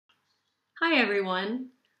Hi everyone,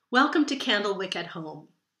 welcome to Candlewick at Home.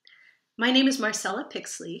 My name is Marcella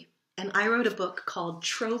Pixley and I wrote a book called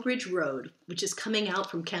Trowbridge Road, which is coming out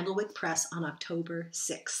from Candlewick Press on October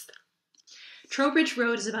 6th. Trowbridge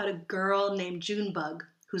Road is about a girl named Junebug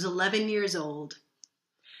who's 11 years old.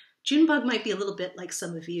 Junebug might be a little bit like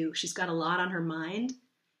some of you. She's got a lot on her mind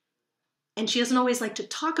and she doesn't always like to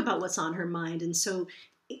talk about what's on her mind, and so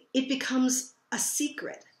it becomes a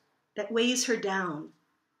secret that weighs her down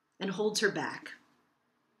and holds her back.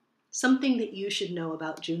 Something that you should know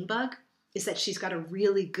about Junebug is that she's got a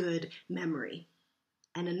really good memory.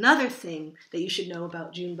 And another thing that you should know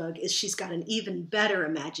about Junebug is she's got an even better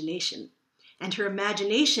imagination. And her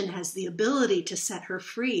imagination has the ability to set her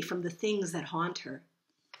free from the things that haunt her.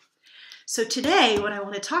 So today, what I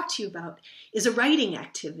want to talk to you about is a writing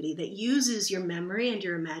activity that uses your memory and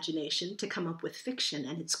your imagination to come up with fiction,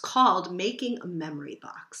 and it's called making a memory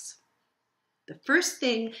box. The first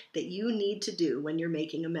thing that you need to do when you're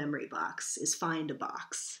making a memory box is find a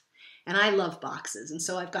box. And I love boxes, and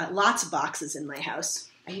so I've got lots of boxes in my house.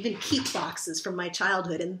 I even keep boxes from my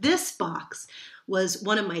childhood, and this box was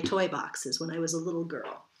one of my toy boxes when I was a little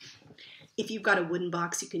girl. If you've got a wooden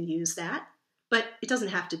box, you can use that, but it doesn't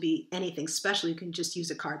have to be anything special. You can just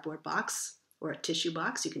use a cardboard box or a tissue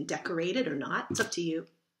box. You can decorate it or not. It's up to you.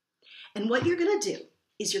 And what you're going to do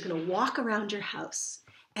is you're going to walk around your house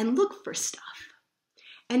and look for stuff.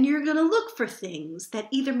 And you're going to look for things that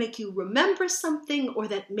either make you remember something or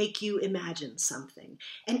that make you imagine something.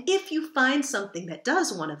 And if you find something that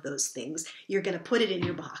does one of those things, you're going to put it in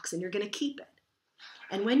your box and you're going to keep it.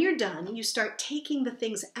 And when you're done, you start taking the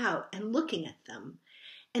things out and looking at them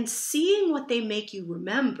and seeing what they make you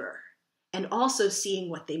remember and also seeing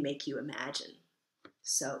what they make you imagine.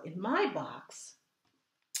 So in my box,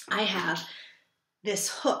 I have this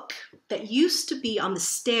hook that used to be on the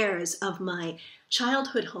stairs of my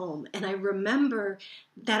childhood home. And I remember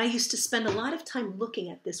that I used to spend a lot of time looking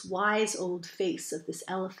at this wise old face of this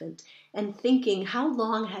elephant and thinking, how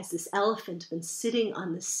long has this elephant been sitting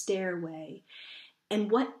on the stairway?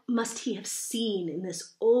 And what must he have seen in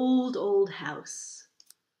this old, old house?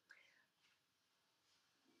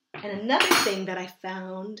 And another thing that I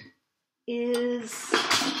found is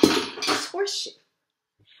this horseshoe.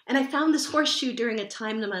 And I found this horseshoe during a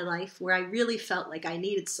time in my life where I really felt like I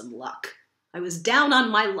needed some luck. I was down on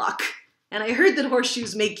my luck, and I heard that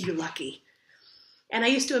horseshoes make you lucky. And I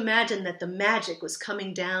used to imagine that the magic was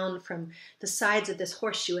coming down from the sides of this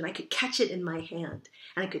horseshoe, and I could catch it in my hand,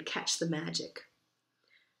 and I could catch the magic.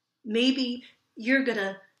 Maybe you're going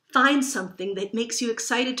to find something that makes you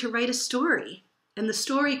excited to write a story. And the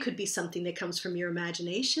story could be something that comes from your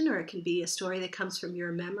imagination, or it can be a story that comes from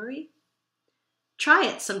your memory. Try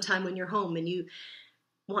it sometime when you're home and you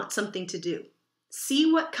want something to do.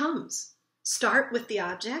 See what comes. Start with the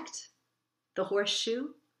object, the horseshoe,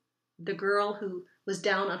 the girl who was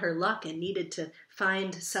down on her luck and needed to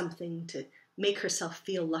find something to make herself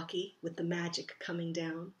feel lucky with the magic coming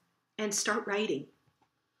down, and start writing.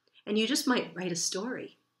 And you just might write a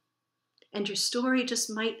story. And your story just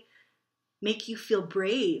might make you feel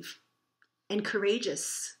brave and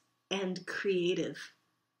courageous and creative.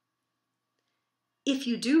 If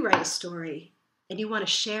you do write a story and you want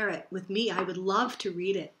to share it with me, I would love to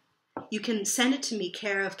read it. You can send it to me,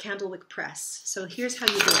 care of Candlewick Press. So here's how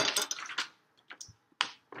you do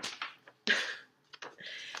it.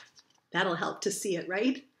 That'll help to see it,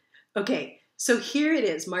 right? Okay, so here it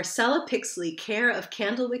is, Marcella Pixley, care of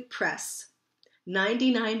Candlewick Press,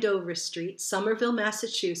 99 Dover Street, Somerville,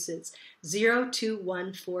 Massachusetts,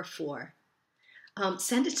 02144.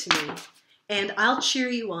 Send it to me, and I'll cheer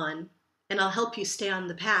you on. And I'll help you stay on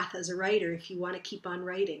the path as a writer if you want to keep on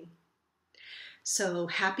writing. So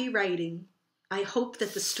happy writing. I hope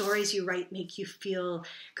that the stories you write make you feel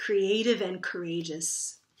creative and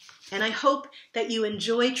courageous. And I hope that you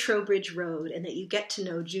enjoy Trowbridge Road and that you get to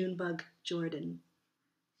know Junebug Jordan.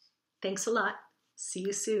 Thanks a lot. See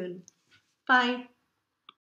you soon. Bye.